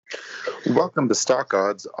Welcome to Stock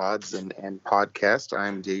Odds and Podcast.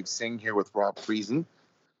 I'm Dave Singh here with Rob Friesen,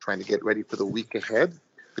 trying to get ready for the week ahead.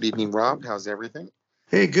 Good evening, Rob. How's everything?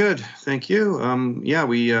 Hey, good. Thank you.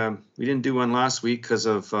 We didn't do one last week because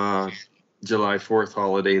of July 4th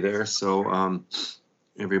holiday there, so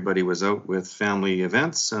everybody was out with family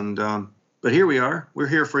events, but here we are. We're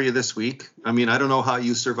here for you this week. I mean, I don't know how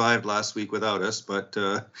you survived last week without us, but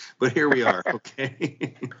here we are.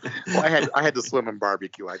 Okay. Well, I had to swim and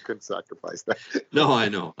barbecue. I couldn't sacrifice that. No, I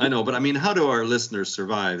know. But I mean, how do our listeners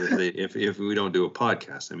survive if we don't do a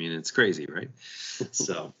podcast? I mean, it's crazy, right?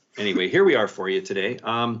 So anyway, here we are for you today.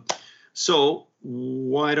 So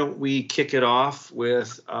why don't we kick it off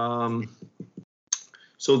with?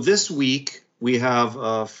 So this week we have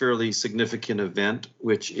a fairly significant event,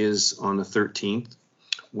 which is on the 13th,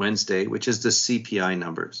 Wednesday, which is the CPI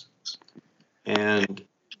numbers, and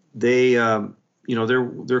they,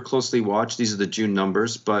 they're closely watched. These are the June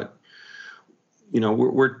numbers, but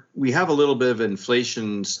we have a little bit of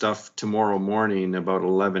inflation stuff tomorrow morning about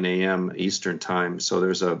 11 a.m. Eastern time. So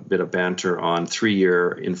there's a bit of banter on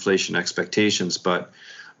 3-year inflation expectations, but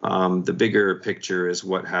the bigger picture is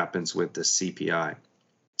what happens with the CPI.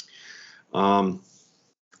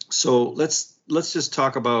 So let's just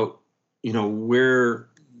talk about, where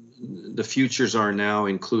the futures are now,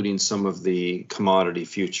 including some of the commodity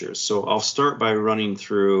futures. So I'll start by running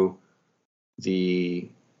through the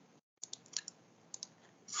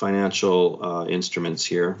financial instruments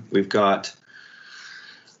here. We've got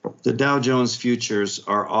the Dow Jones futures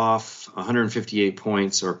are off 158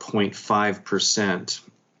 points or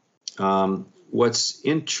 0.5%. What's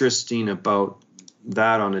interesting about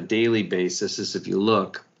that on a daily basis is, if you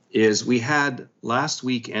look, is we had last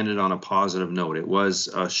week ended on a positive note. It was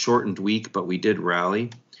a shortened week, but we did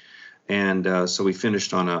rally, and so we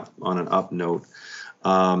finished on an up note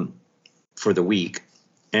for the week,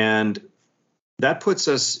 and that puts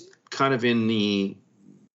us kind of in the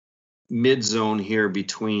mid zone here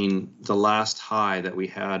between the last high that we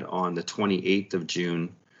had on the 28th of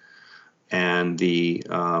June and the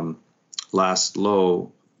last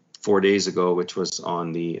low 4 days ago, which was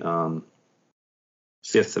on the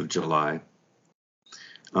 5th of July.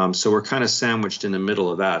 So we're kind of sandwiched in the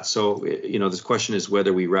middle of that. So, the question is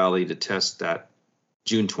whether we rally to test that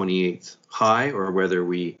June 28th high or whether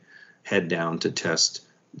we head down to test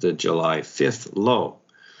the July 5th low.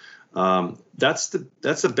 That's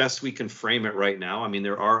the best we can frame it right now. I mean,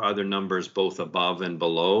 there are other numbers both above and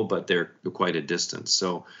below, but they're quite a distance.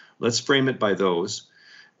 So let's frame it by those.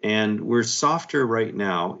 And we're softer right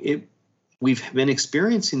now. We've been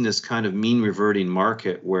experiencing this kind of mean reverting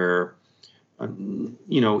market where, a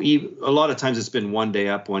lot of times it's been one day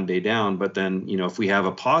up, one day down. But then, if we have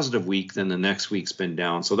a positive week, then the next week's been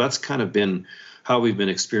down. So that's kind of been how we've been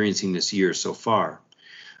experiencing this year so far.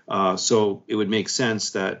 So it would make sense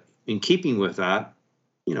that in keeping with that,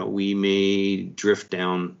 we may drift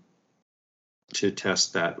down to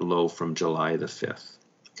test that low from July the 5th.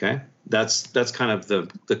 Okay, that's kind of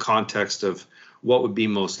the context of what would be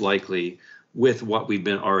most likely with what we've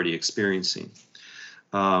been already experiencing.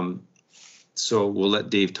 So we'll let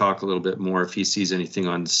Dave talk a little bit more if he sees anything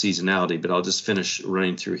on seasonality, but I'll just finish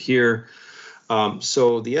running through here.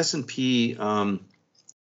 So the S&P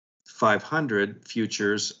 500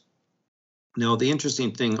 futures. Now, the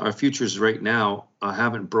interesting thing, our futures right now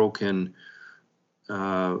haven't broken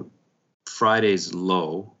Friday's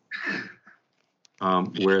low,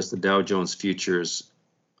 whereas the Dow Jones futures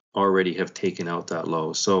already have taken out that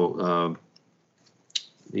low. So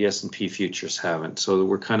the S&P futures haven't. So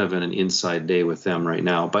we're kind of in an inside day with them right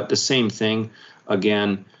now. But the same thing,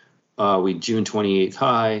 again, we June 28th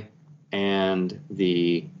high and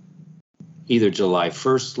the either July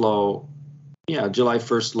 1st low. Yeah, July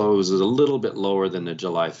 1st lows is a little bit lower than the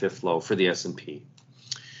July 5th low for the S&P.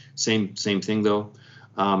 Same thing though,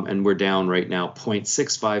 and we're down right now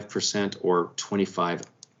 0.65% or 25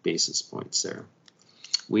 basis points there.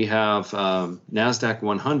 We have NASDAQ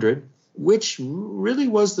 100, which really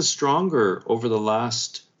was the stronger over the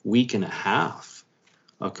last week and a half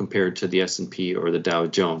compared to the S&P or the Dow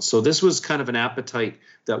Jones. So this was kind of an appetite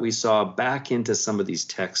that we saw back into some of these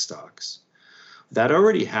tech stocks. That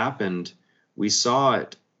already happened. We saw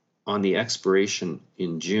it on the expiration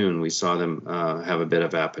in June. We saw them have a bit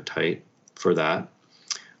of appetite for that.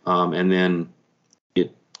 And then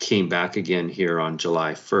it came back again here on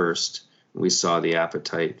July 1st. We saw the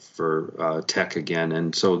appetite for tech again.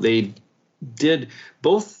 And so they did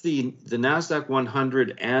both the NASDAQ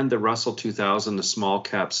 100 and the Russell 2000, the small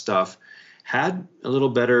cap stuff, had a little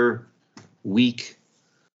better week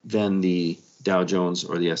than the Dow Jones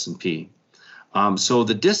or the S&P. So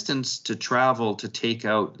the distance to travel to take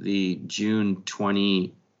out the June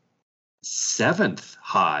 27th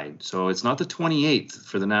high, so it's not the 28th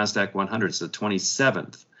for the NASDAQ 100, it's the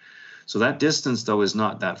 27th. So that distance, though, is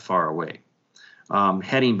not that far away.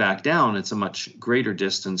 Heading back down, it's a much greater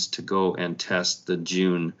distance to go and test the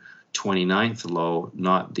June 29th low,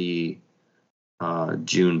 not the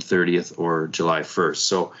June 30th or July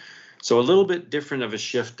 1st. So a little bit different of a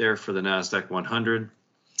shift there for the NASDAQ 100.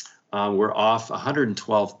 We're off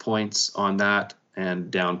 112 points on that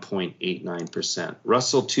and down 0.89%.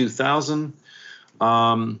 Russell 2000,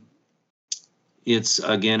 it's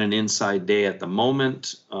again an inside day at the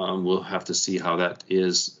moment. We'll have to see how that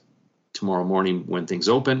is tomorrow morning when things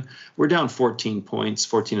open. We're down 14 points,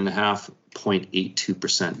 14.5,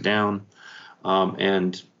 0.82% down.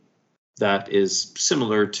 And that is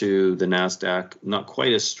similar to the NASDAQ, not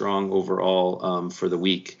quite as strong overall for the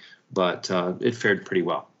week, but it fared pretty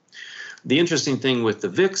well. The interesting thing with the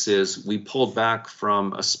VIX is we pulled back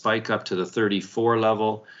from a spike up to the 34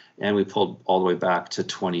 level, and we pulled all the way back to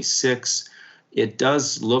 26. It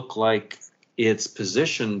does look like it's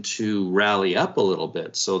positioned to rally up a little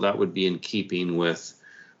bit, so that would be in keeping with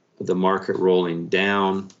the market rolling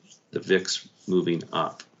down, the VIX moving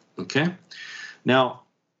up. Okay, now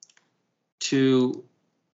to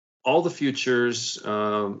all the futures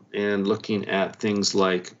and looking at things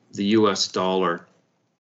like the US dollar,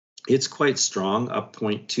 it's quite strong, up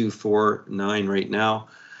 0.249 right now.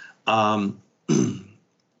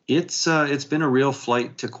 It's been a real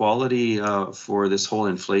flight to quality for this whole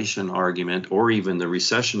inflation argument, or even the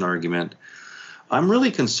recession argument. I'm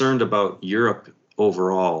really concerned about Europe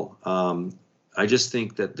overall. I just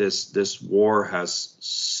think that this war has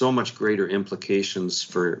so much greater implications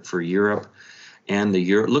for Europe, and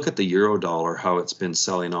look at the euro dollar, how it's been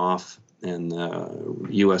selling off, and the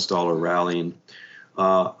US dollar rallying.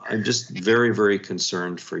 I'm just very, very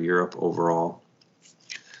concerned for Europe overall.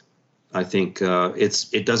 I think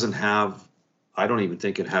it doesn't have, I don't even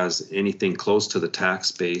think it has anything close to the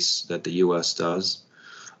tax base that the US does,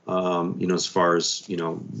 as far as,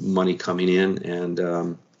 money coming in,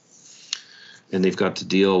 and they've got to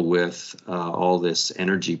deal with all this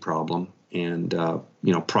energy problem and,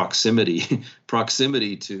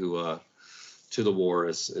 proximity to the war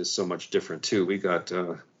is so much different too. We got,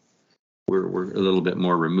 we're a little bit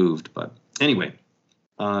more removed, but anyway,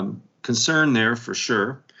 concern there for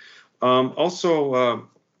sure. Also,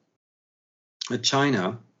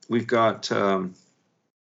 China, we've got,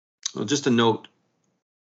 just a note,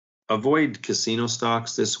 avoid casino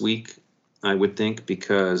stocks this week, I would think,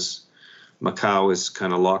 because Macau is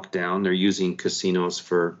kind of locked down. They're using casinos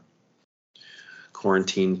for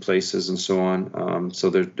quarantine places and so on. So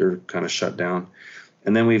they're kind of shut down.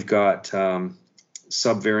 And then we've got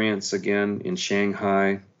subvariants again in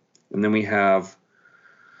Shanghai. And then we have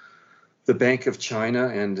the Bank of China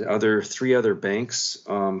and three other banks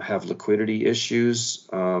have liquidity issues.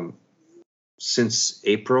 Since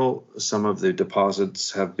April, some of the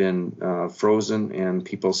deposits have been frozen and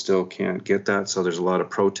people still can't get that. So there's a lot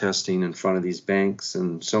of protesting in front of these banks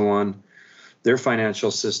and so on. Their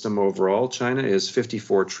financial system overall, China, is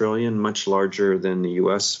 54 trillion, much larger than the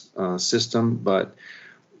US system, but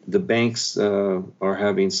the banks are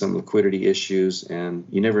having some liquidity issues, and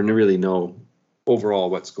you never really know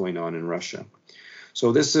overall what's going on in Russia.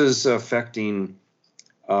 So this is affecting,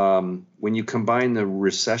 when you combine the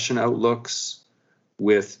recession outlooks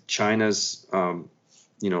with China's,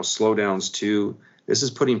 slowdowns too, this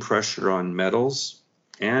is putting pressure on metals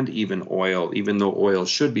and even oil, even though oil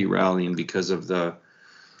should be rallying because of the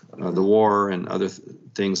war and other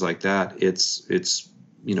things like that. It's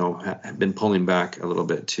been pulling back a little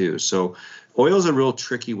bit too. So oil is a real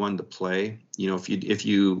tricky one to play. If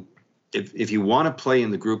you want to play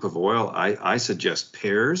in the group of oil, I suggest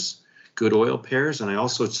pairs, good oil pairs, and I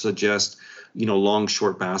also suggest long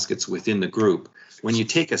short baskets within the group. When you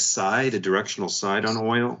take a directional side on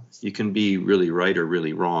oil, you can be really right or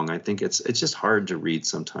really wrong. I think it's just hard to read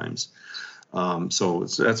sometimes. So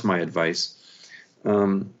that's my advice.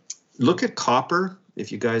 Look at copper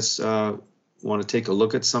if you guys want to take a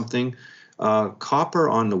look at something. Copper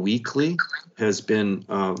on the weekly has been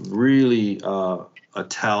really a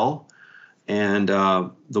tell. And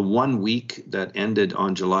the 1 week that ended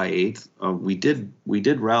on July 8th, we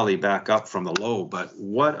did rally back up from the low, but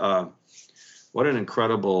what an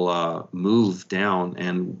incredible move down.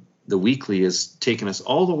 And the weekly has taken us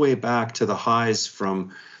all the way back to the highs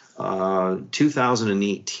from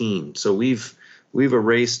 2018. So we've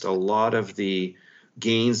erased a lot of the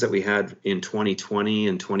gains that we had in 2020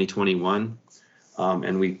 and 2021,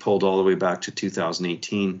 and we pulled all the way back to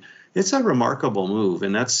 2018. It's a remarkable move,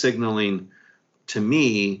 and that's signaling to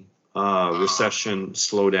me, recession,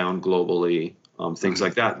 slowdown globally, things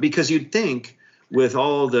like that. Because you'd think with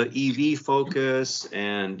all the EV focus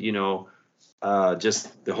and,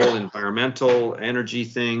 just the whole environmental energy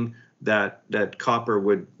thing, that copper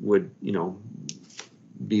would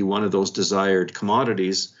be one of those desired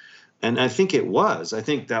commodities. And I think it was. I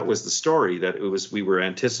think that was the story, that we were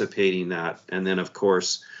anticipating that. And then, of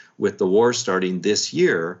course, with the war starting this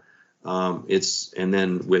year, and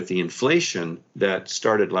then with the inflation that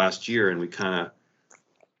started last year, and we kind of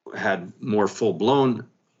had more full blown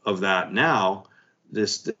of that now,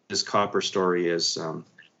 this copper story has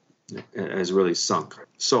really sunk.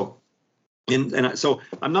 So, so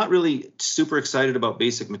I'm not really super excited about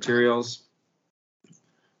basic materials.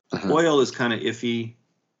 Oil is kind of iffy,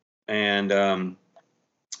 and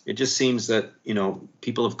it just seems that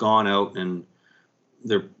people have gone out and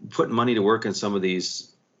they're putting money to work in some of these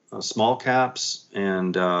small caps,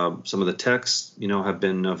 and some of the techs have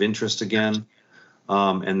been of interest again,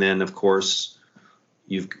 and then of course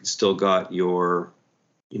you've still got your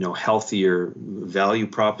healthier value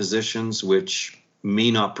propositions, which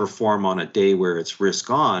may not perform on a day where it's risk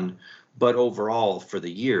on, but overall for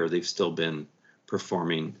the year they've still been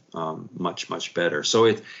performing much better.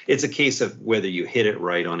 So it's a case of whether you hit it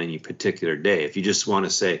right on any particular day. If you just want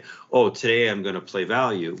to say, oh, today I'm going to play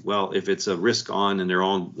value, well, if it's a risk on and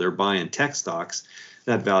they're buying tech stocks,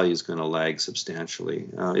 that value is going to lag substantially.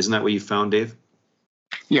 Isn't that what you found, Dave?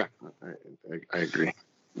 Yeah, I agree.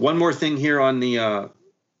 One more thing here on the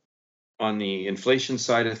inflation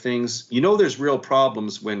side of things. There's real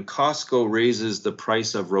problems when Costco raises the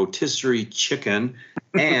price of rotisserie chicken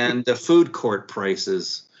and the food court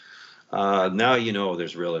prices. Now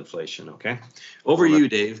there's real inflation, okay? Over to you,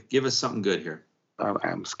 Dave. Give us something good here.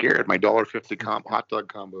 I'm scared. My $1.50 hot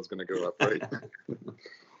dog combo is going to go up, right?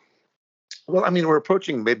 Well, we're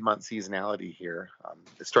approaching mid-month seasonality here.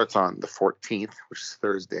 It starts on the 14th, which is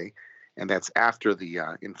Thursday, and that's after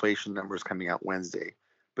the inflation numbers coming out Wednesday.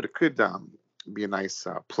 But it could be a nice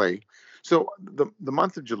play. So the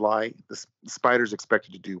month of July, the Spider's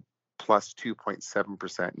expected to do plus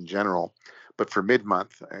 2.7% in general, but for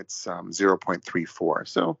mid-month, it's 0.34.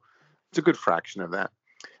 So it's a good fraction of that.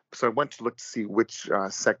 So I went to look to see which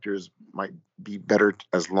sectors might be better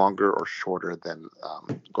as longer or shorter than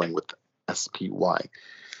going with SPY.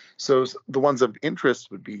 So the ones of interest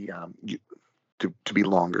would be to be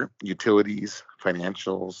longer: utilities,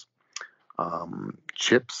 financials,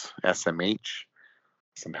 chips, SMH,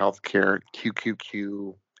 some healthcare,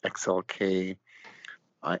 QQQ, XLK.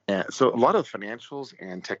 So a lot of financials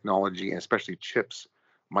and technology, and especially chips,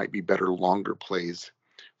 might be better longer plays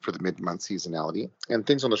for the mid-month seasonality. And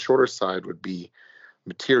things on the shorter side would be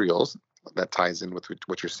materials. That ties in with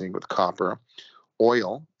what you're seeing with copper.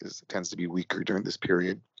 Oil tends to be weaker during this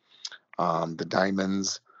period. The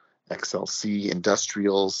diamonds, XLC,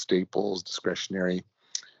 industrials, staples, discretionary.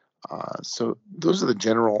 So those are the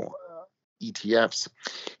general ETFs.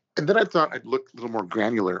 And then I thought I'd look a little more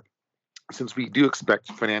granular, since we do expect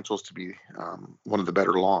financials to be one of the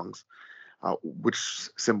better longs. Which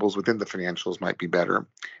symbols within the financials might be better?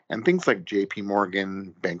 And things like JP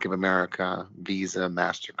Morgan, Bank of America, Visa,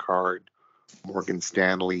 MasterCard, Morgan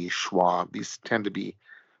Stanley, Schwab, these tend to be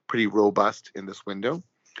pretty robust in this window,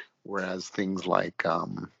 whereas things like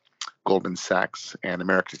Goldman Sachs and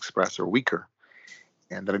American Express are weaker.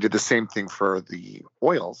 And then I did the same thing for the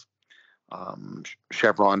oils.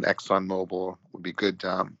 Chevron, ExxonMobil would be good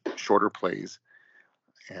shorter plays.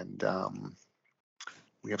 And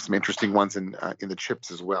we have some interesting ones in the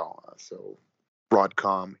chips as well. So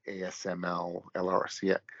Broadcom, ASML,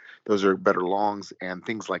 LRCX, those are better longs. And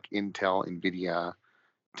things like Intel, NVIDIA,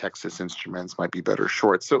 Texas Instruments might be better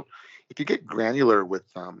shorts. So if you get granular with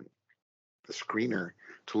the screener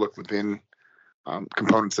to look within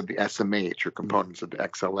components of the SMH or components of the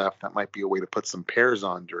XLF, that might be a way to put some pairs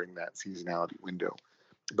on during that seasonality window.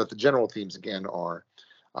 But the general themes, again, are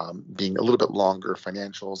being a little bit longer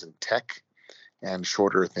financials and tech, and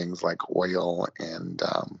shorter things like oil and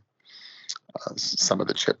some of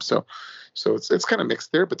the chips. So it's kind of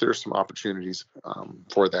mixed there, but there are some opportunities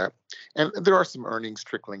for that. And there are some earnings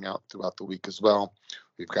trickling out throughout the week as well.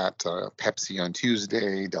 We've got Pepsi on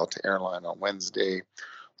Tuesday, Delta Airline on Wednesday.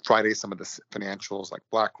 Friday, some of the financials like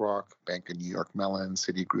BlackRock, Bank of New York Mellon,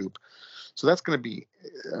 Citigroup. So that's going to be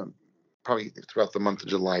probably throughout the month of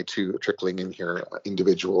July too, trickling in here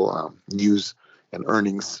individual news and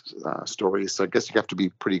earnings stories. So I guess you have to be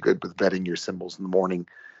pretty good with vetting your symbols in the morning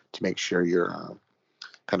to make sure you're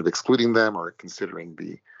kind of excluding them or considering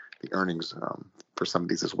the earnings for some of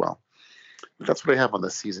these as well. But that's what I have on the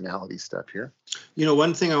seasonality stuff here.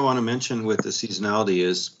 One thing I want to mention with the seasonality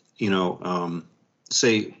is,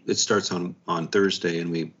 say it starts on Thursday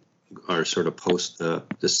and we are sort of post the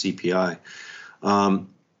CPI.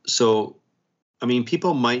 So, I mean,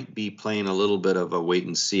 people might be playing a little bit of a wait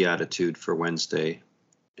and see attitude for Wednesday,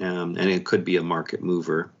 and it could be a market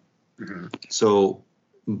mover. Mm-hmm. So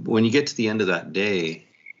when you get to the end of that day,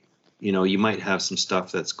 you know, you might have some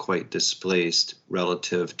stuff that's quite displaced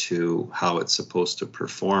relative to how it's supposed to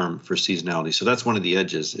perform for seasonality. So that's one of the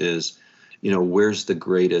edges is, you know, where's the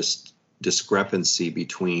greatest discrepancy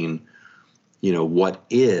between, you know, what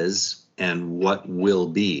is and what will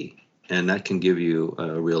be. And that can give you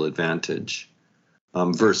a real advantage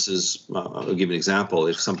versus, I'll give you an example.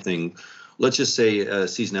 If something, let's just say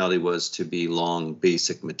seasonality was to be long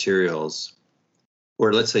basic materials,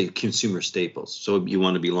 or let's say consumer staples. So you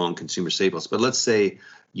want to be long consumer staples, but let's say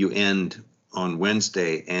you end on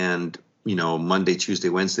Wednesday and, you know, Monday, Tuesday,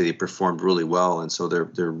 Wednesday, they performed really well. And so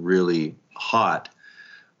they're really hot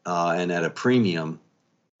and at a premium.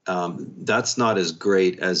 That's not as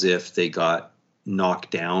great as if they got knocked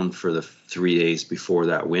down for the 3 days before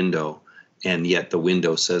that window, and yet the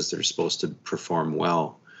window says they're supposed to perform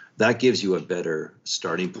well. That gives you a better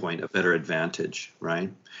starting point, a better advantage,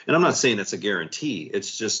 right? And I'm not saying that's a guarantee.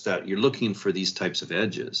 It's just that you're looking for these types of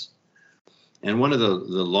edges. And one of the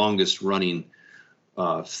longest running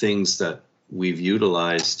things that we've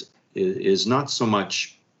utilized is not so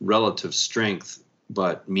much relative strength,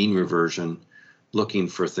 but mean reversion, looking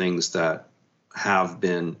for things that have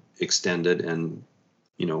been extended and,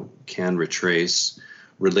 you know, can retrace,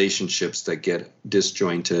 relationships that get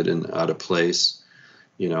disjointed and out of place,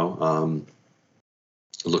 you know,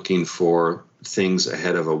 looking for things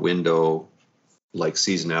ahead of a window like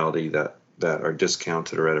seasonality that are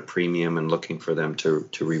discounted or at a premium, and looking for them to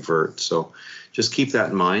revert. So just keep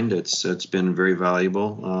that in mind. It's been very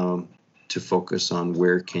valuable to focus on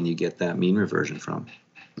where can you get that mean reversion from.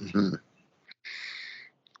 Mm-hmm.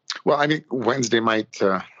 Well, I mean, Wednesday might,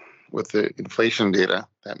 with the inflation data,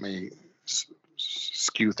 that may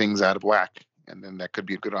skew things out of whack, and then that could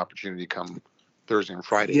be a good opportunity come Thursday and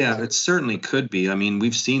Friday. Yeah, it certainly could be. I mean,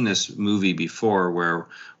 we've seen this movie before where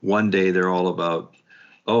one day they're all about,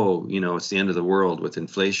 oh, you know, it's the end of the world with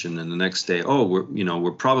inflation, and the next day, oh,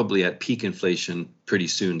 we're probably at peak inflation pretty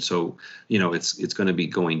soon, so, you know, it's going to be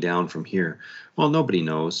going down from here. Well, nobody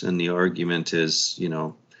knows, and the argument is, you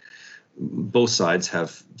know, both sides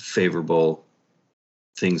have favorable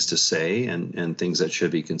things to say and things that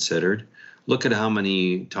should be considered. Look at how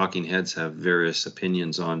many talking heads have various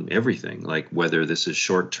opinions on everything, like whether this is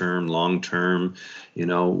short term, long term, you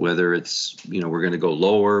know, whether it's, you know, we're going to go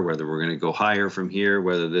lower, whether we're going to go higher from here,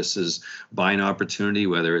 whether this is buying opportunity,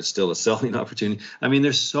 whether it's still a selling opportunity. I mean,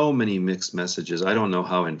 there's so many mixed messages. I don't know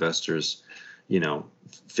how investors, you know,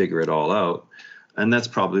 figure it all out. And that's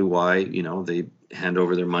probably why, you know, they hand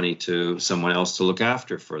over their money to someone else to look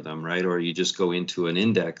after for them, right? Or you just go into an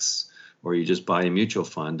index, or you just buy a mutual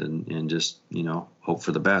fund and just, you know, hope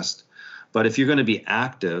for the best. But if you're going to be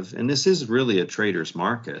active, and this is really a trader's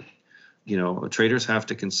market, you know, traders have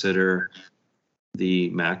to consider the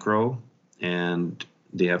macro, and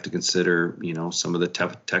they have to consider, you know, some of the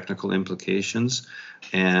technical implications,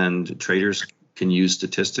 and traders can use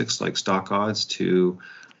statistics like stock odds to,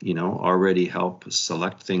 you know, already help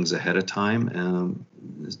select things ahead of time,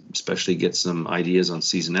 especially get some ideas on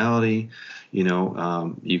seasonality. You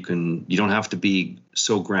know, you don't have to be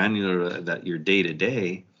so granular that you're day to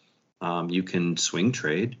day. You can swing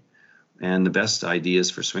trade, and the best ideas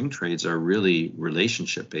for swing trades are really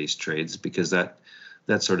relationship-based trades, because that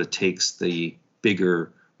sort of takes the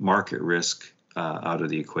bigger market risk out of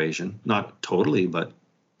the equation. Not totally, but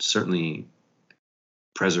certainly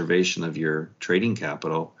preservation of your trading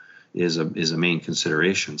capital is a main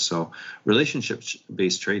consideration. So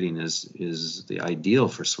relationship-based trading is the ideal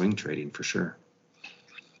for swing trading for sure.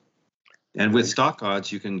 And with stock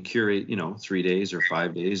odds, you can curate, you know, 3 days or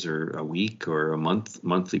 5 days or a week or a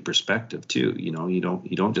monthly perspective too. You know, you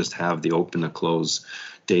don't just have the open to close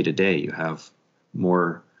day to day. You have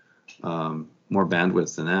more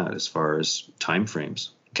bandwidth than that as far as time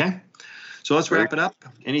frames. Okay, so let's wrap it up.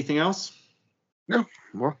 Anything else? No.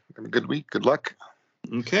 Well, have a good week. Good luck.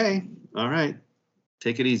 Okay. All right.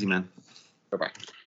 Take it easy, man. Bye-bye.